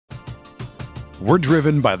We're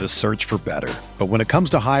driven by the search for better. But when it comes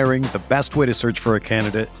to hiring, the best way to search for a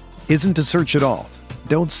candidate isn't to search at all.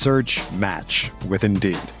 Don't search, match with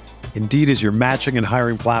Indeed. Indeed is your matching and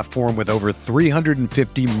hiring platform with over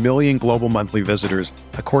 350 million global monthly visitors,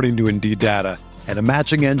 according to Indeed data, and a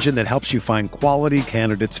matching engine that helps you find quality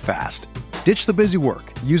candidates fast. Ditch the busy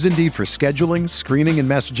work. Use Indeed for scheduling, screening, and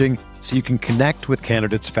messaging so you can connect with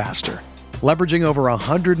candidates faster. Leveraging over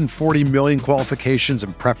 140 million qualifications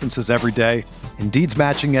and preferences every day, Indeed's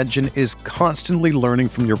matching engine is constantly learning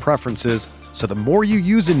from your preferences, so the more you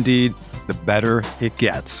use Indeed, the better it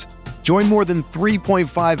gets. Join more than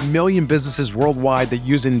 3.5 million businesses worldwide that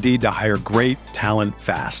use Indeed to hire great talent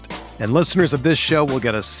fast. And listeners of this show will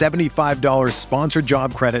get a $75 sponsored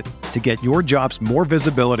job credit to get your jobs more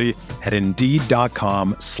visibility at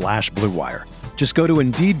Indeed.com/Blue Wire. Just go to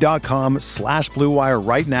Indeed.com/Blue Wire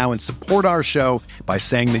right now and support our show by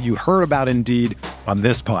saying that you heard about Indeed on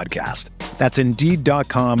this podcast. That's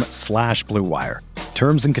Indeed.com/Blue Wire.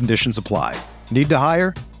 Terms and conditions apply. Need to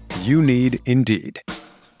hire? You need Indeed.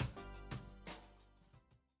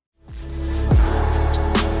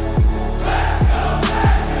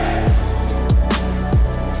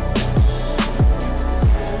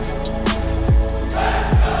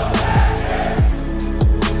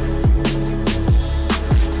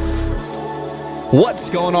 What's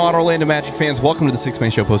going on, Orlando Magic fans? Welcome to the Six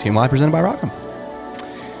Man Show Postgame Live, presented by Rock'em.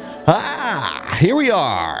 Here we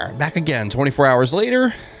are, back again, 24 hours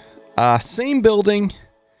later. Same building,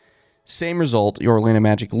 same result. Your Orlando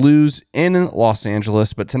Magic lose in Los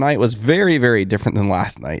Angeles, but tonight was very, very different than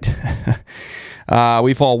last night.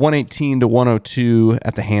 We fall 118-102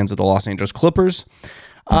 at the hands of the Los Angeles Clippers,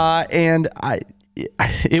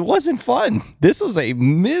 it wasn't fun. This was a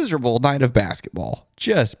miserable night of basketball,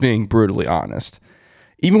 just being brutally honest.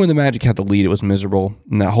 Even when the Magic had the lead, it was miserable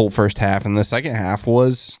in that whole first half, and the second half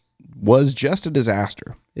was just a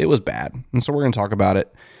disaster. It was bad, and so we're going to talk about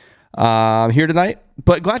it here tonight,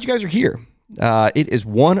 but glad you guys are here. It is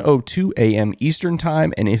 1:02 a.m. Eastern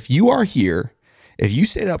time, and if you are here, if you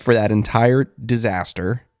stayed up for that entire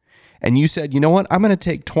disaster, and you said, you know what, I'm going to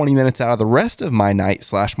take 20 minutes out of the rest of my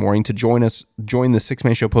night/morning to join the Six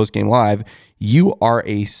Man Show Postgame Live, you are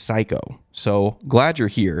a psycho. So glad you're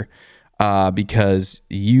here because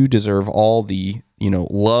you deserve all the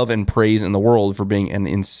love and praise in the world for being an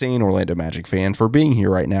insane Orlando Magic fan, for being here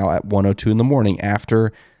right now at 1:02 in the morning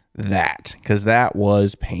after that, because that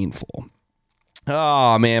was painful.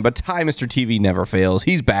 Oh, man, but Ty, Mr. TV never fails.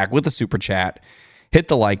 He's back with the super chat. Hit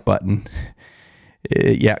the like button.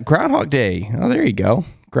 Yeah, Groundhog Day. Oh, there you go.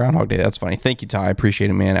 Groundhog Day. That's funny. Thank you, Ty. I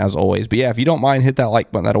appreciate it, man, as always. But yeah, if you don't mind, hit that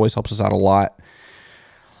like button. That always helps us out a lot.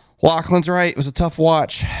 Lachlan's right. It was a tough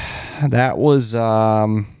watch. That was,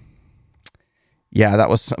 that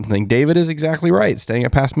was something. David is exactly right. Staying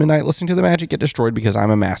up past midnight, listening to the Magic get destroyed because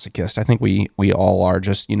I'm a masochist. I think we all are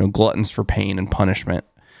just, gluttons for pain and punishment.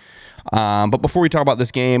 But before we talk about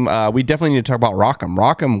this game, we definitely need to talk about Rock'em.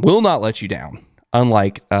 Rock'em will not let you down,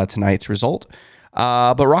 unlike tonight's result.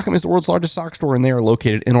 But Rock'em is the world's largest sock store, and they are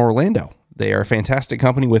located in Orlando. They are a fantastic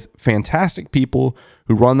company with fantastic people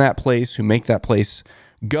who run that place, who make that place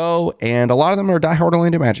go, and a lot of them are diehard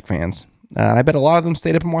Orlando Magic fans. And I bet a lot of them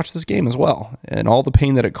stayed up and watched this game as well, and all the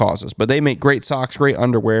pain that it causes. But they make great socks, great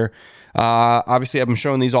underwear. Obviously, I've been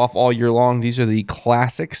showing these off all year long. These are the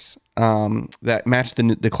classics that match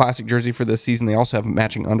the classic jersey for this season. They also have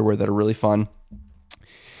matching underwear that are really fun.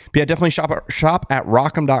 But yeah, definitely shop at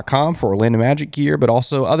Rock'em.com for Orlando Magic gear, but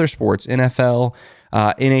also other sports, NFL,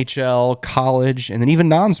 NHL, college, and then even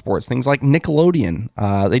non-sports, things like Nickelodeon.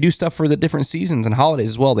 They do stuff for the different seasons and holidays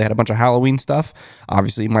as well. They had a bunch of Halloween stuff.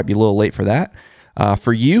 Obviously, it might be a little late for that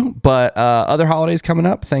for you, but other holidays coming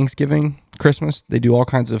up, Thanksgiving, Christmas, they do all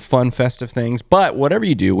kinds of fun, festive things. But whatever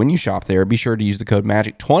you do, when you shop there, be sure to use the code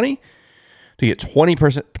MAGIC20 to get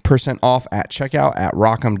 20% off at checkout at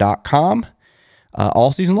Rock'em.com.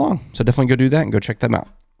 All season long. So definitely go do that and go check them out.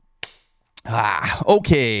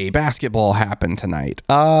 Okay. Basketball happened tonight.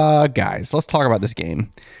 Guys, let's talk about this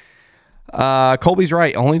game. Colby's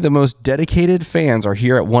right. Only the most dedicated fans are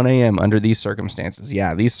here at 1 a.m. under these circumstances.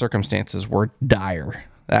 Yeah, these circumstances were dire.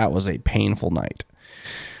 That was a painful night.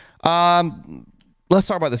 Let's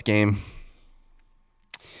talk about this game.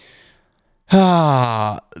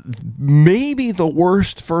 Maybe the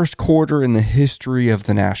worst first quarter in the history of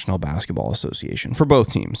the National Basketball Association for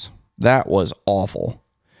both teams. That was awful.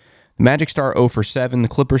 The Magic star 0 for 7. The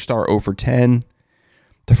Clippers star 0 for 10.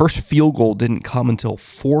 The first field goal didn't come until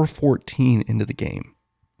 4:14 into the game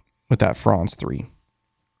with that Franz 3.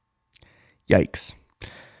 Yikes.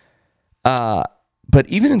 But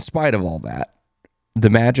even in spite of all that, the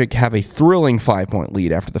Magic have a thrilling 5-point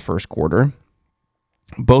lead after the first quarter.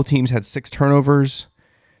 Both teams had 6 turnovers.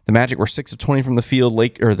 The Magic were 6 of 20 from the field.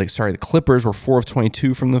 The Clippers were 4 of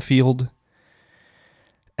 22 from the field.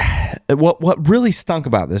 What really stunk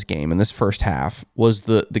about this game in this first half was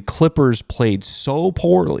the Clippers played so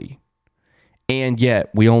poorly, and yet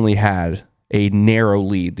we only had a narrow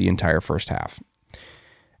lead the entire first half.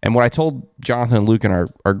 And what I told Jonathan and Luke in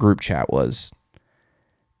our group chat was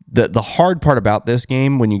the hard part about this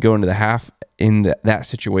game when you go into the half in that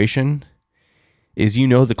situation is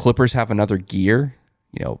the Clippers have another gear.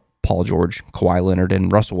 Paul George, Kawhi Leonard,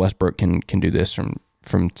 and Russell Westbrook can do this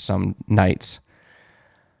from some nights.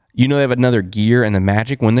 They have another gear, and the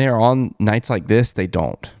Magic, when they are on nights like this, they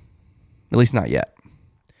don't. At least not yet.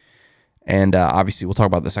 And obviously, we'll talk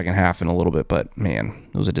about the second half in a little bit, but man,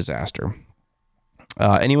 it was a disaster.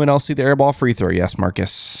 Anyone else see the air ball free throw? Yes,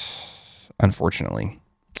 Marcus. Unfortunately,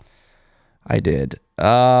 I did.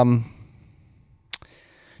 Jack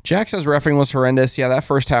says refereeing was horrendous. Yeah, that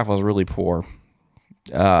first half was really poor.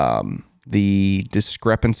 The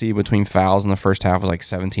discrepancy between fouls in the first half was like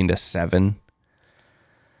 17-7.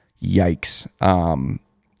 Yikes.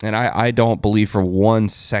 And I don't believe for 1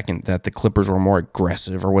 second that the Clippers were more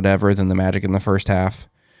aggressive or whatever than the Magic in the first half.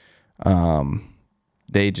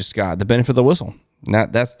 They just got the benefit of the whistle.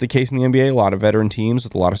 That's the case in the NBA. A lot of veteran teams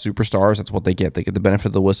with a lot of superstars, that's what they get. They get the benefit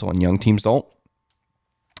of the whistle, and young teams don't.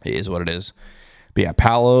 It is what it is. But yeah,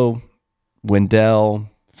 Paolo, Wendell,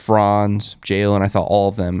 Franz, Jalen, I thought all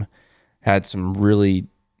of them had some really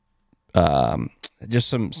just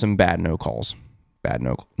some bad no calls. Bad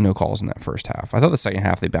no calls in that first half. I thought the second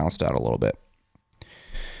half they bounced out a little bit.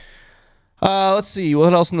 Let's see.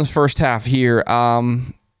 What else in the first half here?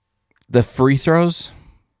 The free throws.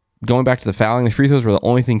 Going back to the fouling, the free throws were the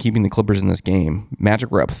only thing keeping the Clippers in this game.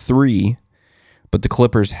 Magic were up 3, but the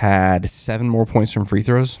Clippers had 7 more points from free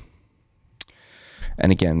throws.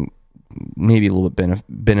 And again, maybe a little bit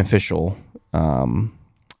beneficial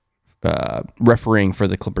refereeing for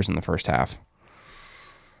the Clippers in the first half.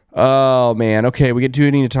 Oh man, okay, we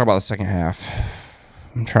do need to talk about the second half.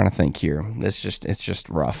 I'm trying to think here. It's just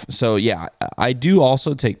rough. So yeah, I do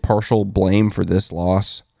also take partial blame for this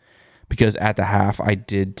loss because at the half I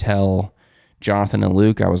did tell Jonathan and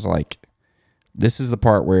Luke, I was like, this is the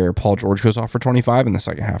part where Paul George goes off for 25 in the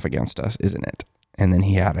second half against us, isn't it? And then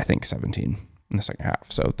he had, I think, 17 in the second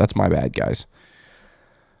half. So that's my bad, guys.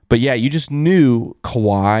 But yeah, you just knew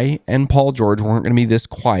Kawhi and Paul George weren't going to be this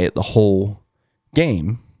quiet the whole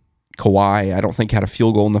game. Kawhi, I don't think, had a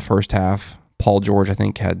field goal in the first half. Paul George, I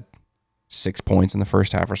think, had 6 points in the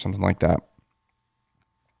first half or something like that.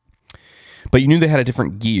 But you knew they had a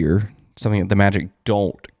different gear, something that the Magic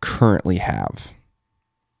don't currently have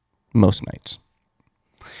most nights.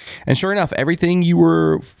 And sure enough, everything you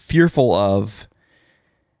were fearful of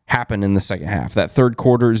happened in the second half. That third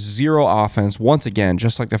quarter, 0 offense, once again,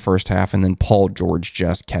 just like the first half, and then Paul George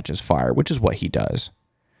just catches fire, which is what he does.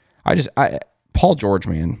 Paul George,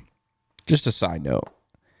 man, just a side note.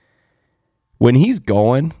 When he's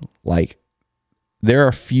going, like, there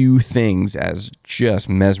are few things as just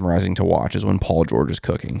mesmerizing to watch as when Paul George is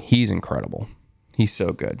cooking. He's incredible. He's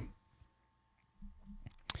so good.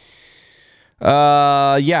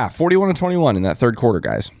 41-21 in that third quarter,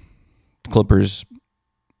 guys. Clippers,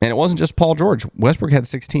 and it wasn't just Paul George. Westbrook had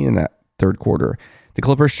 16 in that third quarter. The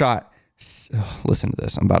Clippers shot, listen to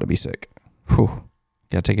this, I'm about to be sick. Whew.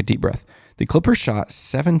 Gotta take a deep breath. The Clippers shot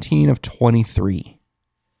 17 of 23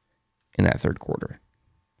 in that third quarter.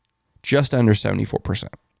 Just under 74%.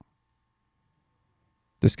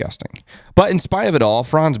 Disgusting. But in spite of it all,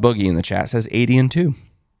 Franz Boogie in the chat says 80-2.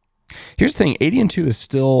 Here's the thing, 80-2 is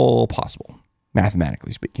still possible,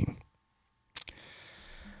 mathematically speaking.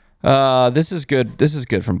 This is good. This is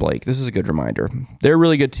good from Blake. This is a good reminder. They're a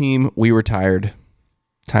really good team. We were tired.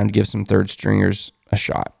 Time to give some third stringers a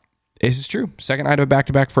shot. This is true. Second night of a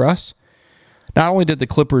back-to-back for us. Not only did the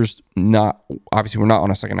Clippers obviously we're not on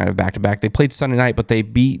a second night of back-to-back. They played Sunday night, but they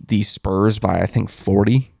beat the Spurs by, I think,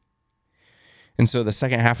 40. And so the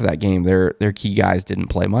second half of that game, their key guys didn't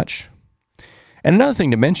play much. And another thing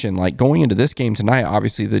to mention, like going into this game tonight,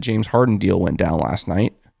 obviously the James Harden deal went down last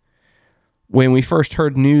night. When we first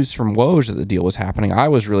heard news from Woj that the deal was happening, I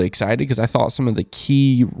was really excited because I thought some of the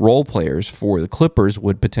key role players for the Clippers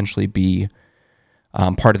would potentially be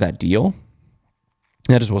part of that deal.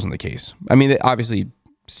 That just wasn't the case. I mean, obviously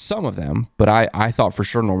some of them, but I thought for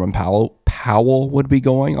sure Norman Powell would be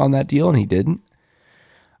going on that deal, and he didn't.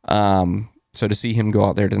 So to see him go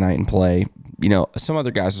out there tonight and play, some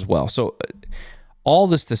other guys as well. So all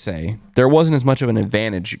this to say, there wasn't as much of an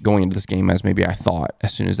advantage going into this game as maybe I thought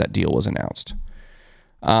as soon as that deal was announced.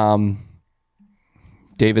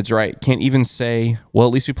 David's right. Can't even say, well,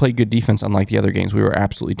 at least we played good defense unlike the other games. We were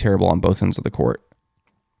absolutely terrible on both ends of the court.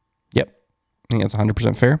 Yep. I think that's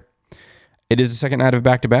 100% fair. It is the second night of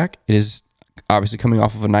back-to-back. It is obviously coming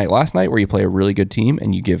off of a night last night where you play a really good team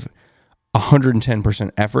and you give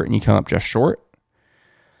 110% effort and you come up just short.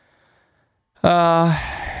 But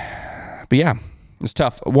yeah, it's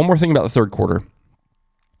tough. One more thing about the third quarter.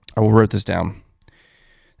 I will write this down.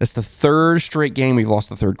 That's the third straight game we've lost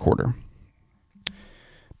the third quarter.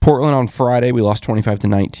 Portland on Friday, we lost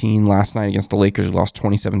 25-19. Last night against the Lakers, we lost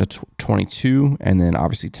 27-22. And then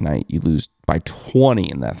obviously tonight, you lose by 20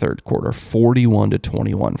 in that third quarter,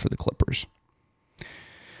 41-21 for the Clippers.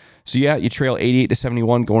 So yeah, you trail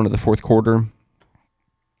 88-71 going to the fourth quarter.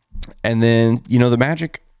 And then, the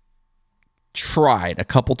Magic tried a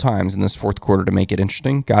couple times in this fourth quarter to make it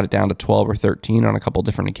interesting. Got it down to 12 or 13 on a couple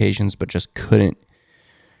different occasions, but just couldn't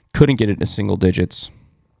get it to single digits.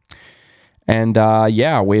 And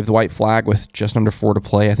wave the white flag with just under 4 to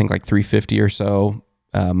play. I think like 3:50 or so.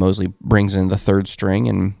 Mosley brings in the third string,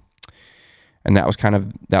 and that was kind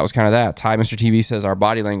of that. Ty Mr. TV says our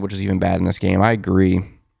body language is even bad in this game. I agree,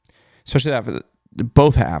 especially that for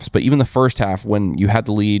both halves. But even the first half, when you had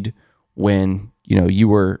the lead, when you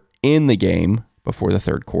were in the game before the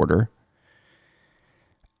third quarter.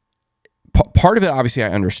 Part of it, obviously, I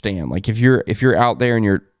understand. Like if you're out there and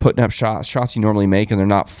you're putting up shots you normally make, and they're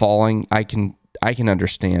not falling, I can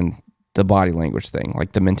understand the body language thing,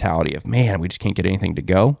 like the mentality of, man, we just can't get anything to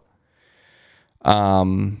go.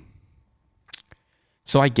 So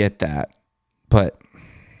I get that, but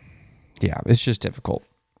yeah, it's just difficult.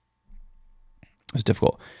 It's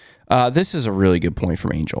difficult. This is a really good point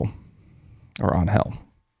from Angel or Angel.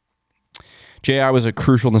 J.I. was a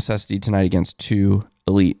crucial necessity tonight against two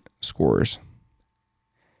elite scorers.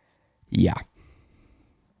 Yeah.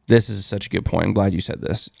 This is such a good point. I'm glad you said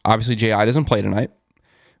this. Obviously, J.I. doesn't play tonight.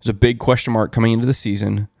 There's a big question mark coming into the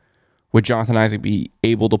season. Would Jonathan Isaac be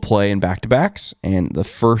able to play in back-to-backs? And the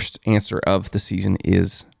first answer of the season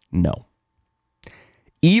is no.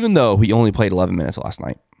 Even though he only played 11 minutes last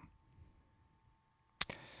night.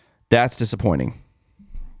 That's disappointing.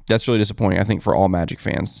 That's really disappointing, I think, for all Magic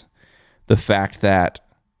fans. The fact that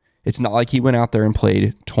it's not like he went out there and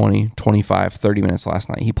played 20, 25, 30 minutes last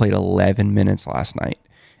night. He played 11 minutes last night,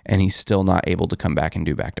 and he's still not able to come back and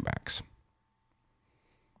do back-to-backs.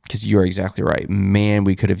 Because you're exactly right. Man,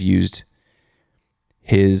 we could have used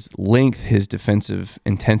his length, his defensive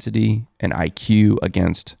intensity, and IQ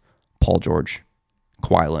against Paul George,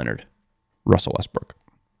 Kawhi Leonard, Russell Westbrook.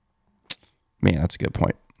 Man, that's a good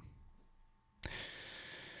point.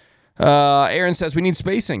 Aaron says we need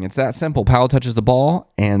spacing. It's that simple. Powell touches the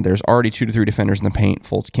ball, and there's already 2 to 3 defenders in the paint.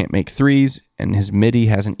 Fultz can't make threes, and his midi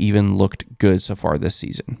hasn't even looked good so far this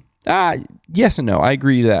season. Yes and no. I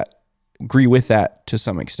agree to that. Agree with that to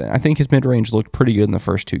some extent. I think his mid-range looked pretty good in the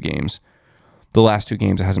first 2 games. The last 2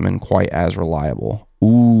 games it hasn't been quite as reliable.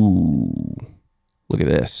 Ooh, look at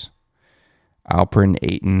this. Alpern,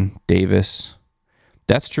 Ayton, Davis.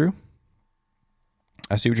 That's true.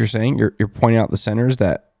 I see what you're saying. You're pointing out the centers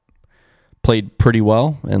that played pretty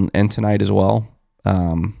well, and tonight as well. I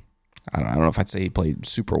don't know if I'd say he played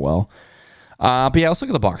super well. But yeah, let's look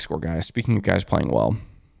at the box score, guys. Speaking of guys playing well,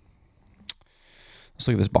 let's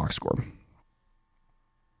look at this box score.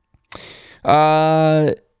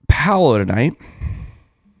 Paolo tonight,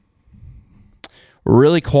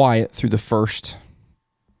 really quiet through the first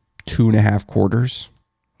 2.5 quarters.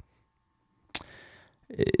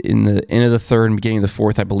 In the end of the third and beginning of the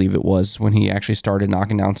fourth, I believe it was, when he actually started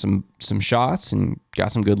knocking down some shots and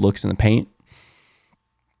got some good looks in the paint.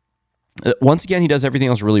 Once again, he does everything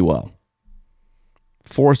else really well.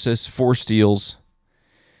 4 assists, 4 steals,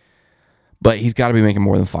 but he's got to be making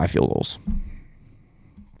more than 5 field goals.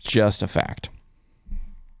 Just a fact.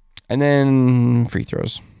 And then free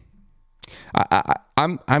throws.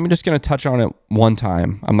 I'm just going to touch on it one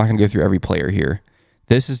time. I'm not going to go through every player here.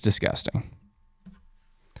 This is disgusting.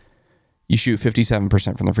 You shoot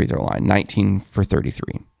 57% from the free throw line, 19 for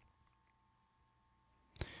 33.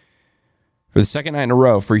 For the second night in a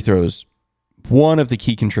row, free throws, one of the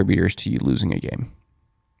key contributors to you losing a game.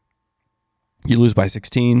 You lose by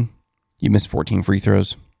 16. You miss 14 free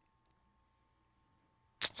throws.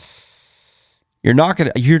 You're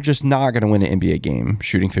just not gonna win an NBA game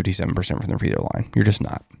shooting 57% from the free throw line. You're just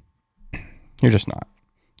not.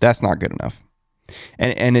 That's not good enough.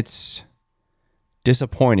 And it's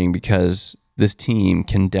disappointing because this team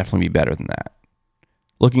can definitely be better than that.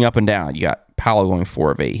 Looking up and down, you got Powell going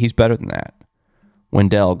 4 of 8. He's better than that.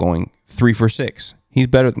 Wendell going 3 for 6. He's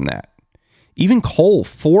better than that. Even Cole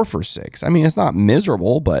 4 for 6. I mean, it's not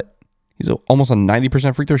miserable, but He's almost a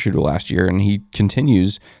 90% free throw shooter last year, and he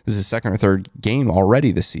continues. This is his second or third game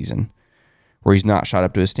already this season where he's not shot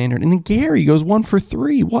up to his standard. And then Gary goes 1 for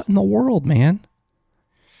 3. What in the world, man?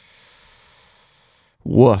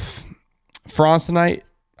 Woof. Franz tonight,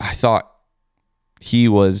 I thought he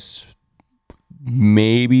was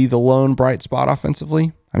maybe the lone bright spot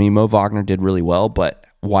offensively. I mean, Mo Wagner did really well, but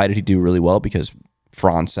why did he do really well? Because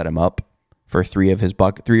Franz set him up for three of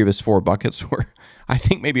his 4 buckets were, I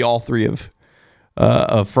think maybe all 3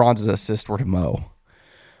 of Franz's assists were to Mo.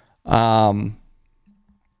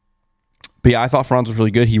 But yeah, I thought Franz was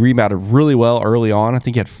really good. He rebounded really well early on. I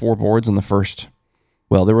think he had 4 boards in the first.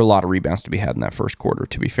 Well, there were a lot of rebounds to be had in that first quarter,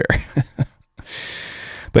 to be fair.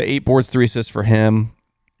 But 8 boards, 3 assists for him.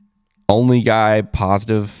 Only guy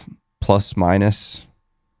positive plus minus.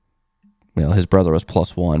 Well, his brother was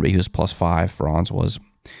 +1, but he was +5. Franz was.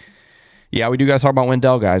 Yeah, we do got to talk about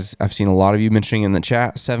Wendell, guys. I've seen a lot of you mentioning in the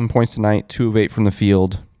chat. 7 points tonight, 2 of 8 from the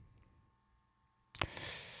field.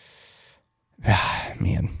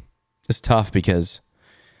 Man, it's tough because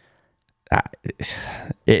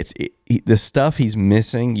the stuff he's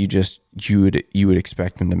missing. You would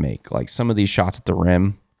expect him to make, like some of these shots at the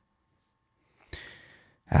rim.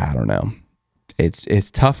 I don't know.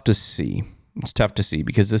 It's tough to see. It's tough to see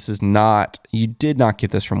because this is not. You did not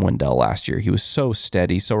get this from Wendell last year. He was so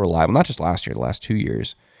steady, so reliable. Not just last year, the last 2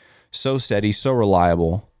 years. So steady, so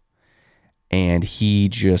reliable, and he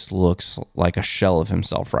just looks like a shell of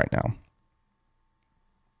himself right now.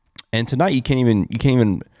 And tonight, you can't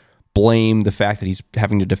even blame the fact that he's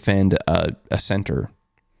having to defend a center.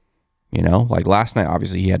 You know, like last night,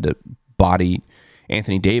 obviously he had to body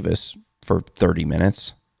Anthony Davis for 30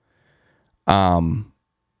 minutes. I'm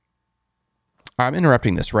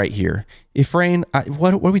interrupting this right here. Efrain,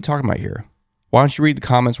 what are we talking about here? Why don't you read the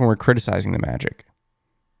comments when we're criticizing the Magic?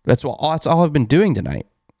 That's all I've been doing tonight.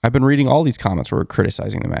 I've been reading all these comments where we're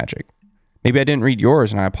criticizing the Magic. Maybe I didn't read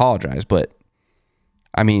yours and I apologize, but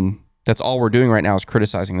I mean, that's all we're doing right now is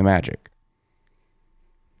criticizing the Magic.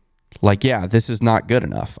 Like, yeah, this is not good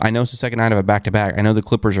enough. I know it's the second night of a back-to-back. I know the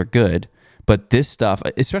Clippers are good, but this stuff,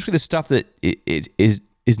 especially the stuff that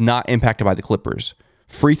is not impacted by the Clippers,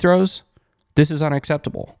 free throws, this is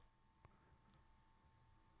unacceptable.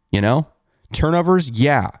 You know? Turnovers,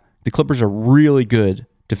 yeah. The Clippers are a really good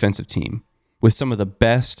defensive team with some of the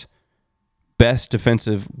best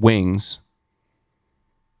defensive wings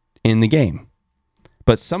in the game.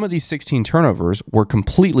 But some of these 16 turnovers were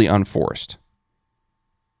completely unforced.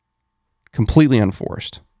 Completely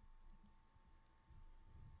unforced.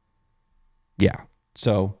 Yeah.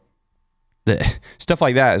 So the stuff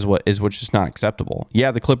like that is what's just not acceptable. Yeah,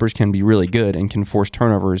 the Clippers can be really good and can force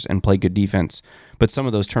turnovers and play good defense, but some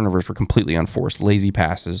of those turnovers were completely unforced, lazy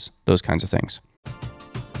passes, those kinds of things.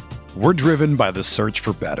 We're driven by the search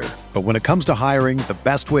for better, but when it comes to hiring, the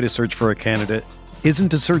best way to search for a candidate isn't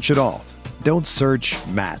to search at all. Don't search,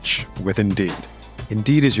 match with Indeed.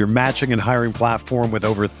 Indeed is your matching and hiring platform with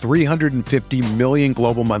over 350 million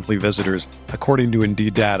global monthly visitors, according to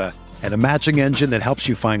Indeed data, and a matching engine that helps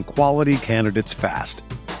you find quality candidates fast.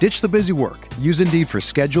 Ditch the busy work. Use Indeed for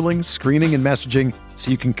scheduling, screening, and messaging so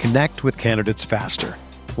you can connect with candidates faster.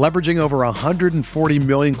 Leveraging over 140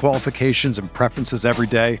 million qualifications and preferences every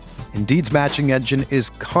day, Indeed's matching engine is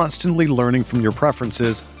constantly learning from your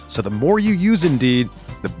preferences, so the more you use Indeed,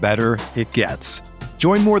 the better it gets.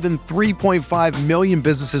 Join more than 3.5 million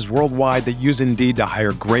businesses worldwide that use Indeed to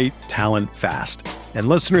hire great talent fast. And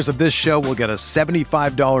listeners of this show will get a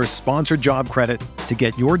 $75 sponsored job credit to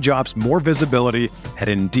get your jobs more visibility at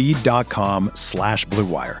Indeed.com/Blue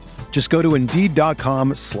Wire. Just go to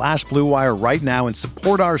Indeed.com/Blue Wire right now and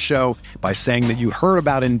support our show by saying that you heard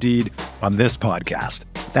about Indeed on this podcast.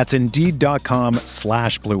 That's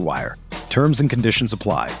Indeed.com/Blue Wire. Terms and conditions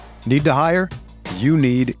apply. Need to hire? You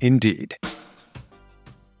need Indeed.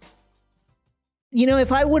 You know,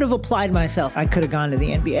 if I would have applied myself, I could have gone to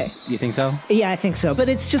the NBA. You think so? Yeah, I think so. But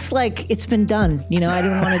it's just like, it's been done. You know, I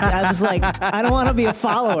didn't want to, I was like, I don't want to be a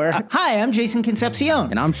follower. Hi, I'm Jason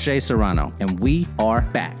Concepcion. And I'm Shea Serrano. And we are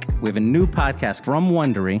back. We have a new podcast from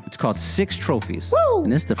Wondery. It's called Six Trophies. Woo!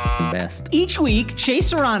 And it's the best. Each week, Shea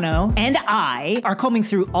Serrano and I are combing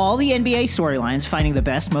through all the NBA storylines, finding the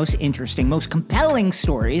best, most interesting, most compelling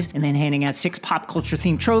stories, and then handing out 6 pop culture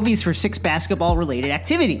themed trophies for 6 basketball related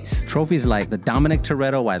activities. Trophies like the Dominic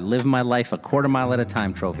Toretto I Live My Life a Quarter Mile at a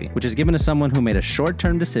Time trophy, which is given to someone who made a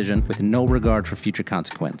short-term decision with no regard for future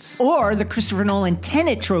consequence. Or the Christopher Nolan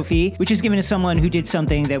Tenet trophy, which is given to someone who did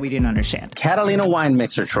something that we didn't understand. Catalina Wine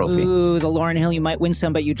Mixer trophy. Ooh, the Lauryn Hill You Might Win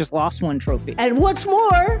Some, but You Just Lost One trophy. And what's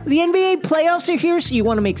more, the NBA playoffs are here, so you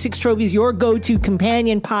want to make Six Trophies your go-to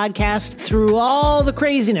companion podcast through all the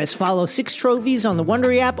craziness. Follow Six Trophies on the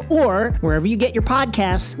Wondery app or wherever you get your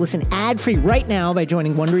podcasts. Listen ad-free right now by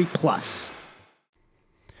joining Wondery Plus.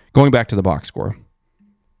 Going back to the box score.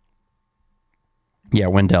 Yeah,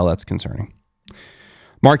 Wendell, that's concerning.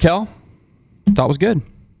 Markelle, thought was good.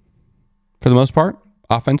 For the most part,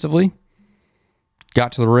 offensively.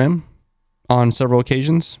 Got to the rim on several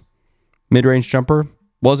occasions. Mid-range jumper.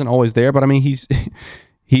 Wasn't always there, but I mean,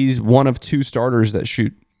 he's one of two starters that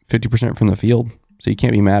shoot 50% from the field. So you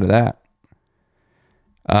can't be mad at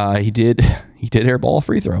that. He did airball a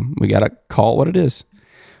free throw. We got to call it what it is.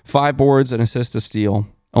 5 boards, an assist, a steal.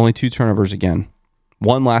 Only 2 turnovers again.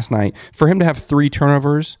 1 last night. For him to have 3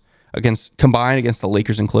 turnovers combined against the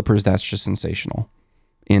Lakers and Clippers, that's just sensational.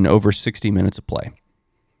 In over 60 minutes of play.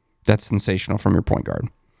 That's sensational from your point guard.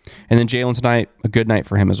 And then Jalen tonight, a good night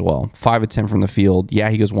for him as well. 5 of 10 from the field. Yeah,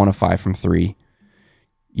 he goes 1 of 5 from 3.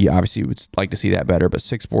 You obviously would like to see that better, but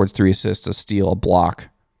 6 boards, 3 assists, a steal, a block.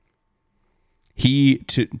 He,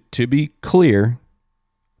 to be clear,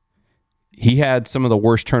 he had some of the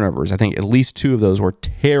worst turnovers. I think at least 2 of those were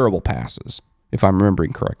terrible passes, if I'm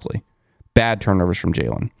remembering correctly. Bad turnovers from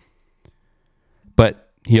Jalen. But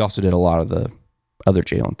he also did a lot of the other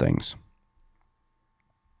Jalen things.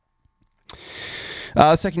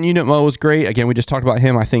 Second unit, Mo was great. Again, we just talked about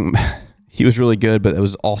him. I think he was really good, but it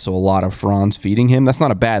was also a lot of Franz feeding him. That's not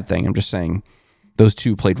a bad thing. I'm just saying those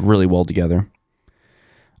two played really well together.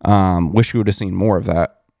 Wish we would have seen more of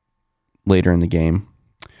that later in the game.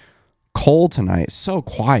 Cole tonight, so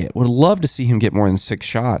quiet. Would love to see him get more than 6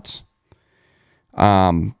 shots.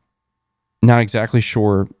 Not exactly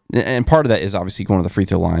sure. And part of that is obviously going to the free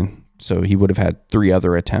throw line. So he would have had 3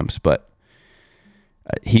 other attempts, but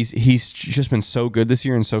he's just been so good this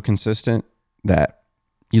year and so consistent that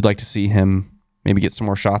you'd like to see him maybe get some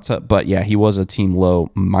more shots up. But yeah, he was a team low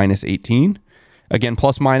minus 18. Again,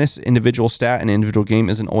 plus minus individual stat and individual game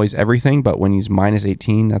isn't always everything, but when he's minus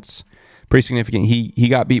 18, that's pretty significant. He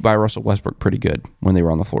got beat by Russell Westbrook pretty good when they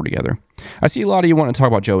were on the floor together. I see a lot of you want to talk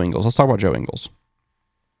about Joe Ingles. Let's talk about Joe Ingles.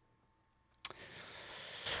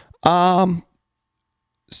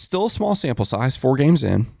 Still a small sample size, 4 games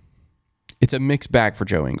in. It's a mixed bag for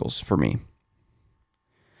Joe Ingles for me.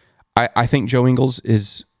 I think Joe Ingles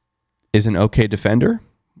is an okay defender.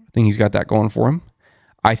 I think he's got that going for him.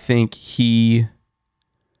 I think he's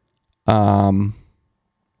a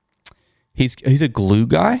glue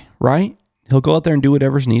guy, right? He'll go out there and do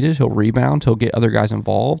whatever's needed. He'll rebound. He'll get other guys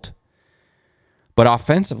involved. But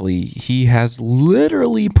offensively, he has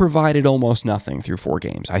literally provided almost nothing through 4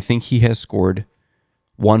 games. I think he has scored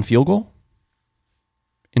 1 field goal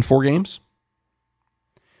in 4 games.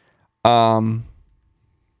 But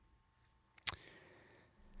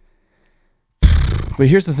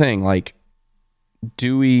here's the thing, like,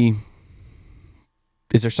 is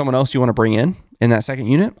there someone else you want to bring in that second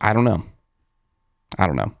unit? I don't know.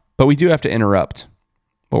 But we do have to interrupt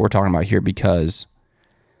what we're talking about here because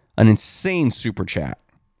an insane super chat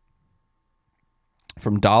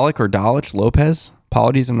from Dalich Lopez.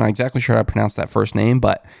 Apologies, I'm not exactly sure how to pronounce that first name,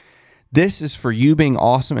 but this is for you being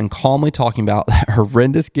awesome and calmly talking about that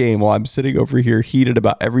horrendous game while I'm sitting over here heated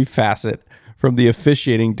about every facet from the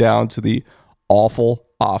officiating down to the awful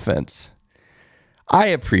offense. I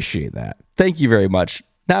appreciate that. Thank you very much.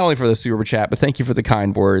 Not only for the super chat, but thank you for the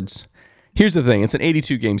kind words. Here's the thing. It's an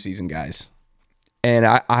 82 game season, guys. And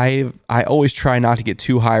I always try not to get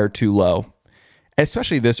too high or too low,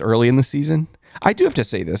 especially this early in the season. I do have to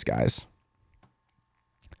say this, guys.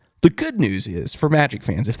 The good news is, for Magic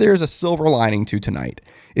fans, if there is a silver lining to tonight,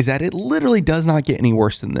 is that it literally does not get any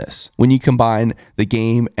worse than this. When you combine the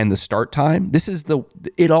game and the start time,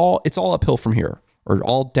 it's all uphill from here, or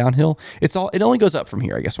all downhill. It only goes up from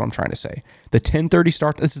here, I guess what I'm trying to say. The 10:30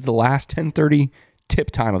 start, this is the last 10:30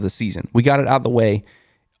 tip time of the season. We got it out of the way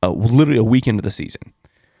literally a week into the season.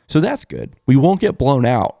 So that's good. We won't get blown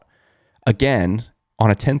out again on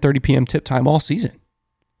a 10:30 p.m. tip time all season.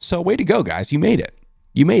 So way to go, guys. You made it.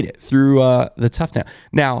 You made it through the tough now.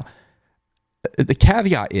 Now, the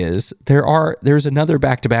caveat is there's another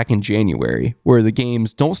back-to-back in January where the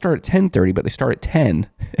games don't start at 10:30, but they start at 10,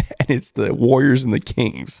 and it's the Warriors and the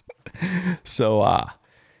Kings. So we'll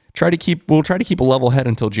try to keep a level head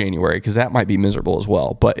until January because that might be miserable as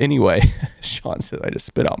well. But anyway, Sean said I just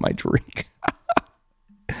spit out my drink.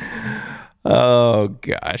 Oh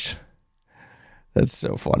gosh. That's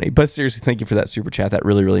so funny. But seriously, thank you for that super chat. That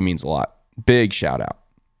really, really means a lot. Big shout out.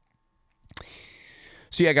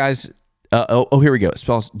 So yeah, guys. Here we go. It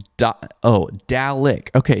spells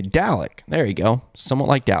Dalek. Okay, Dalek. There you go. Somewhat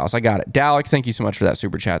like Dallas. I got it. Dalek, thank you so much for that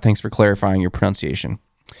super chat. Thanks for clarifying your pronunciation.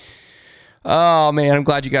 Oh man, I'm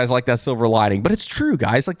glad you guys like that silver lining. But it's true,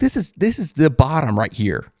 guys. Like this is the bottom right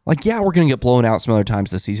here. Like, yeah, we're gonna get blown out some other times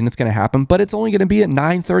this season. It's gonna happen, but it's only gonna be at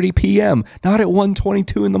 9:30 p.m., not at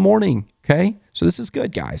 1:22 in the morning. Okay? So this is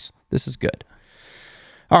good, guys. This is good.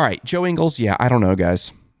 All right, Joe Ingles, yeah, I don't know,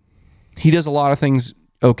 guys. He does a lot of things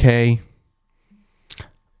okay,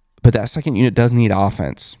 but that second unit does need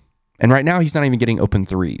offense. And right now he's not even getting open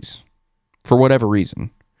threes for whatever reason.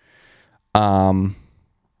 And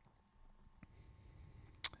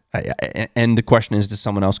the question is, does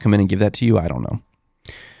someone else come in and give that to you? I don't know.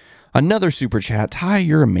 Another super chat. Ty,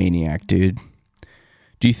 you're a maniac, dude.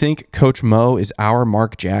 Do you think Coach Mo is our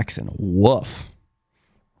Mark Jackson? Woof.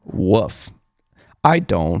 Woof. I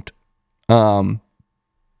don't. I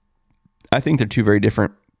think they're two very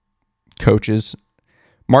different coaches.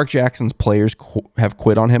 Mark Jackson's players have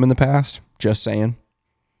quit on him in the past. Just saying.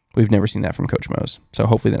 We've never seen that from Coach Mo's. So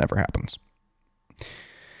hopefully that never happens.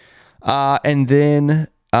 And then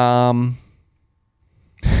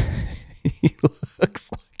he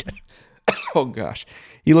looks like, oh gosh,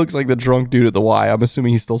 he looks like the drunk dude at the Y. I'm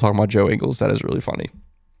assuming he's still talking about Joe Ingles. That is really funny.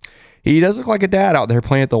 He does look like a dad out there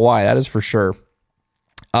playing at the Y. That is for sure.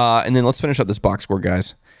 And then let's finish up this box score,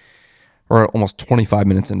 guys. We're almost 25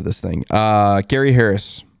 minutes into this thing. Gary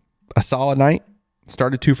Harris, a solid night.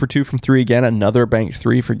 Started 2 for 2 from 3 again. Another banked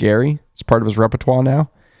 3 for Gary. It's part of his repertoire now.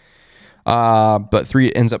 But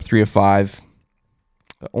 3 ends up 3 of 5.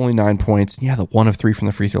 Only 9 points. Yeah, the 1 of 3 from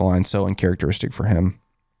the free throw line. So uncharacteristic for him.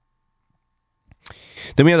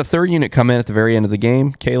 Then we had the third unit come in at the very end of the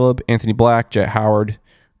game. Caleb, Anthony Black, Jet Howard,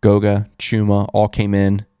 Goga, Chuma all came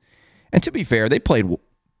in. And to be fair, they played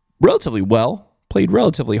relatively well. Played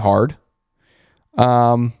relatively hard.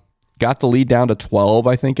 Got the lead down to 12,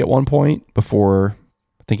 I think, at one point before,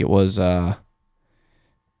 I think it was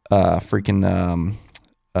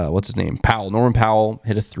what's his name? Powell. Norman Powell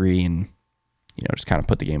hit a 3 and, just kind of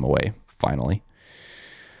put the game away finally.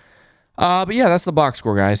 But yeah, that's the box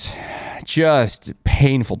score, guys. Just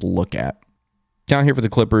painful to look at. Down here for the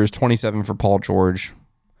Clippers, 27 for Paul George.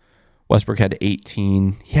 Westbrook had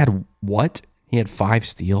 18. He had what? He had 5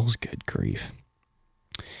 steals? Good grief.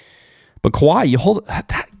 But Kawhi, you hold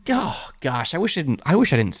that. Oh gosh, I wish I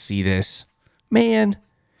didn't see this. Man,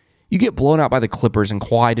 you get blown out by the Clippers and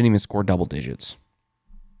Kawhi didn't even score double digits.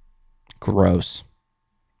 Gross.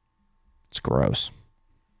 It's gross.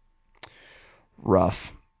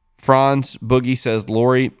 Rough. Franz Boogie says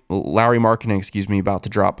Lowry Markkanen, about to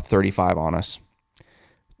drop 35 on us.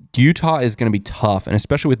 Utah is going to be tough, and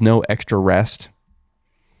especially with no extra rest.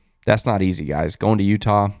 That's not easy, guys. Going to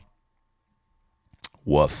Utah,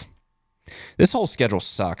 woof. This whole schedule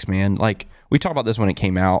sucks, man. Like, we talked about this when it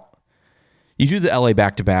came out. You do the LA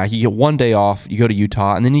back-to-back. You get 1 day off. You go to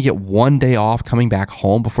Utah, and then you get 1 day off coming back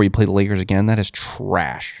home before you play the Lakers again. That is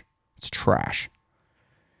trash. It's trash.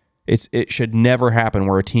 It should never happen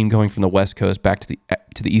where a team going from the West Coast back to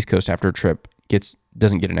the East Coast after a trip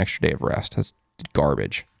doesn't get an extra day of rest. That's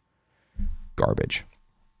garbage. Garbage.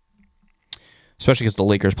 Especially because the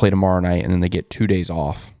Lakers play tomorrow night, and then they get 2 days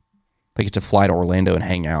off. They get to fly to Orlando and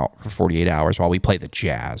hang out for 48 hours while we play the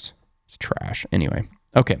Jazz. It's trash. Anyway,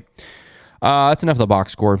 okay. That's enough of the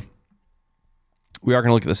box score. We are going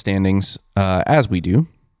to look at the standings as we do.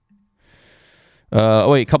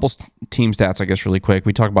 A couple team stats, I guess, really quick.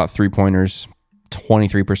 We talk about three-pointers,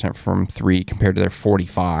 23% from 3 compared to their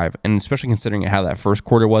 45. And especially considering how that first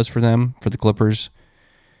quarter was for them, for the Clippers,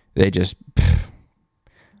 they just...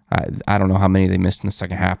 I don't know how many they missed in the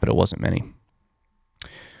second half, but it wasn't many.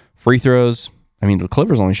 Free throws, the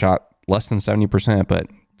Clippers only shot less than 70%, but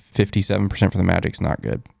 57% for the Magic's not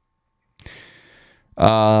good.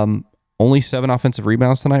 Only 7 offensive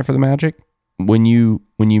rebounds tonight for the Magic. When you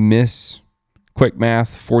miss, quick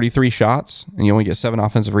math, 43 shots, and you only get 7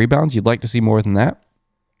 offensive rebounds, you'd like to see more than that.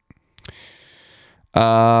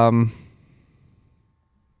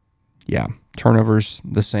 Yeah, turnovers,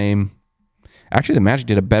 the same. Actually, the Magic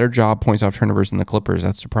did a better job points off turnovers than the Clippers.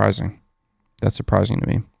 That's surprising. That's surprising to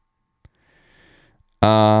me.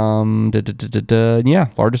 Yeah,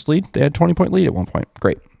 largest lead. They had a 20-point lead at one point.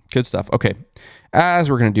 Great. Good stuff. Okay. As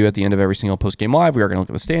we're going to do at the end of every single post-game live, we are going to look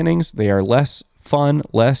at the standings. They are less fun,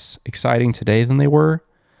 less exciting today than they were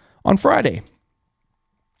on Friday.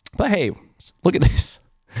 But hey, look at this.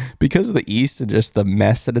 Because of the East and just the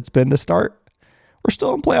mess that it's been to start, we're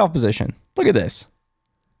still in playoff position. Look at this.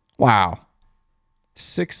 Wow.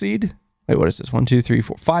 6 seed? Wait, what is this? 1, 2, 3,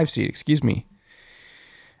 4, 5 seed, excuse me.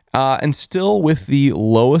 And still with the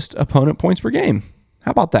lowest opponent points per game.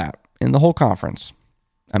 How about that? In the whole conference.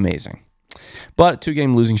 Amazing. But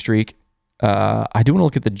 2-game losing streak. I do want to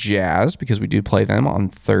look at the Jazz because we do play them on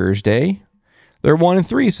Thursday. They're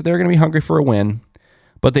 1-3, so they're going to be hungry for a win.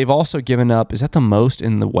 But they've also given up, is that the most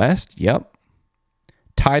in the West? Yep.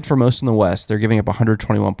 Tied for most in the West. They're giving up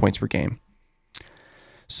 121 points per game.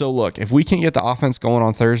 So look, if we can't get the offense going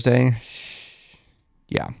on Thursday,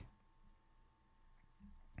 yeah.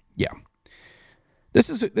 This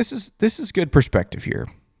is good perspective here.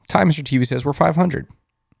 Time Mr. TV says we're 500.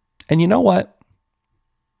 And you know what?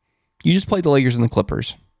 You just played the Lakers and the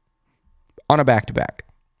Clippers on a back-to-back.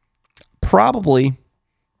 Probably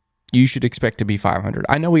you should expect to be 500.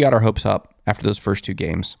 I know we got our hopes up after those first 2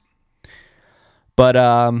 games. But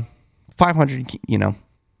 500,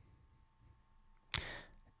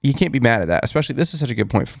 you can't be mad at that. Especially, this is such a good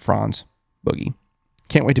point from Franz Boogie.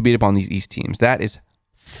 Can't wait to beat up on these East teams. That is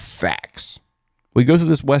facts. We go through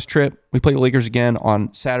this West trip. We play the Lakers again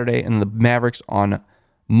on Saturday and the Mavericks on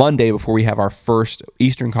Monday before we have our first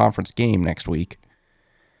Eastern Conference game next week.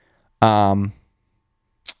 It's a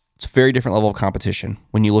very different level of competition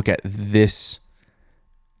when you look at this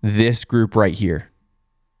group right here.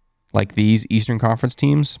 Like these Eastern Conference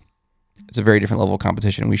teams, it's a very different level of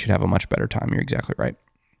competition. We should have a much better time. You're exactly right.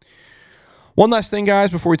 One last thing,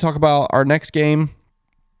 guys, before we talk about our next game.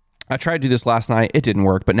 I tried to do this last night. It didn't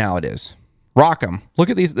work, but now it is. Rock 'em. Look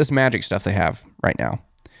at this Magic stuff they have right now.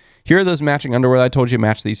 Here are those matching underwear that I told you to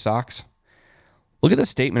match these socks. Look at the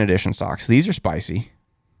Statement Edition socks. These are spicy.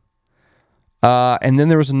 And then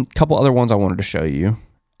there was a couple other ones I wanted to show you.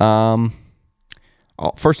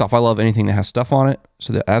 First off, I love anything that has stuff on it,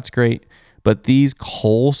 so that's great. But these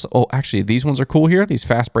actually, these ones are cool here. These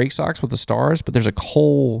fast break socks with the stars, but there's a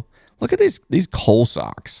Cole. Look at these Cole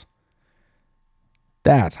socks.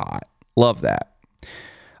 That's hot. Love that.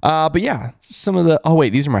 But yeah, some of the... Oh, wait,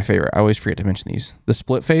 these are my favorite. I always forget to mention these. The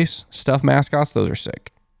split face stuff mascots, those are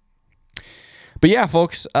sick. But yeah,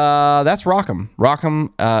 folks, that's Rock'em.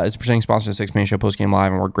 Rock'em is a presenting sponsor of the 6-Man Show Postgame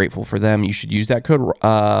Live, and we're grateful for them. You should use that code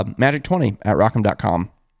MAGIC20 at rock'em.com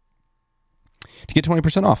to get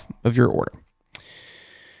 20% off of your order.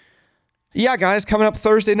 Yeah, guys, coming up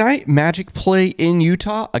Thursday night, Magic play in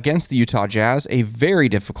Utah against the Utah Jazz. A very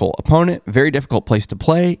difficult opponent, very difficult place to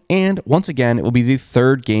play, and once again, it will be the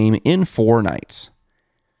 3rd game in 4 nights.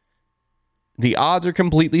 The odds are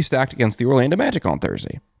completely stacked against the Orlando Magic on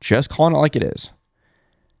Thursday. Just calling it like it is.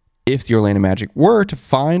 If the Orlando Magic were to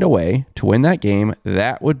find a way to win that game,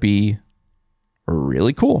 that would be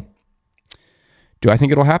really cool. Do I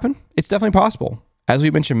think it'll happen? It's definitely possible. As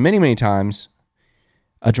we mentioned many, many times,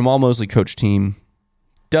 a Jamal Mosley coach team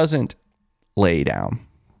doesn't lay down.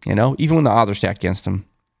 Even when the odds are stacked against them,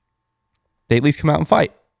 they at least come out and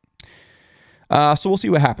fight. So we'll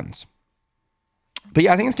see what happens. But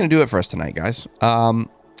yeah, I think it's going to do it for us tonight, guys.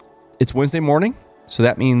 It's Wednesday morning, so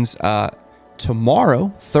that means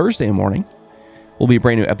tomorrow, Thursday morning, will be a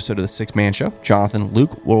brand new episode of the 6-Man Show. Jonathan,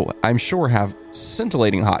 Luke will, I'm sure, have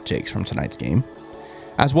scintillating hot takes from tonight's game,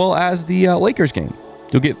 as well as the Lakers game.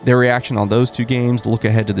 You'll get their reaction on those 2 games, look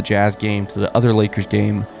ahead to the Jazz game, to the other Lakers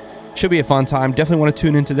game. Should be a fun time. Definitely want to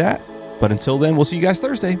tune into that. But until then, we'll see you guys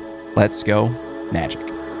Thursday. Let's go Magic.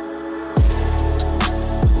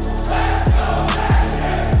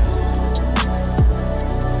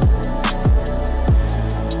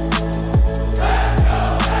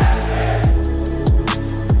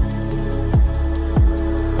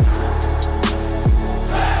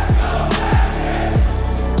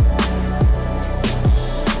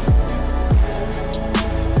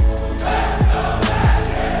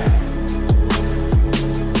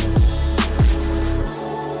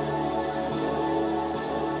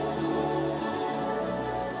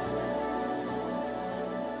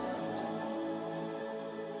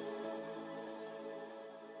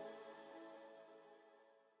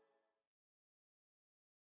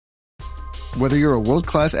 Whether you're a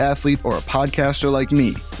world-class athlete or a podcaster like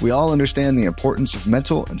me, we all understand the importance of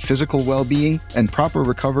mental and physical well-being and proper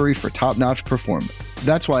recovery for top-notch performance.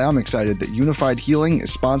 That's why I'm excited that Unified Healing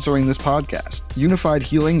is sponsoring this podcast. Unified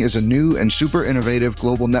Healing is a new and super innovative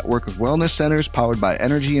global network of wellness centers powered by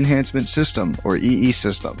Energy Enhancement System, or EE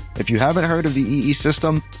System. If you haven't heard of the EE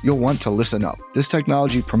System, you'll want to listen up. This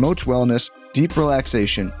technology promotes wellness, deep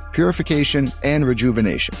relaxation, purification, and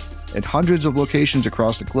rejuvenation. At hundreds of locations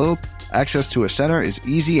across the globe, access to a center is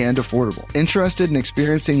easy and affordable. Interested in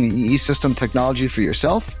experiencing the EE System technology for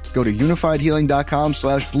yourself? Go to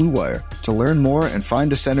unifiedhealing.com/bluewire to learn more and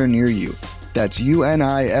find a center near you. That's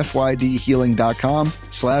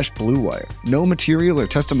unifydhealing.com/Blue Wire. No material or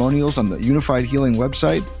testimonials on the Unified Healing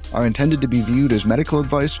website are intended to be viewed as medical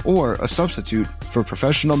advice or a substitute for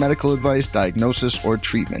professional medical advice, diagnosis, or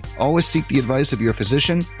treatment. Always seek the advice of your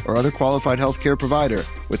physician or other qualified healthcare provider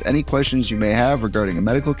with any questions you may have regarding a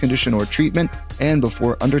medical condition or treatment and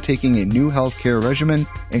before undertaking a new healthcare regimen,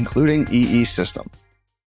 including EE system.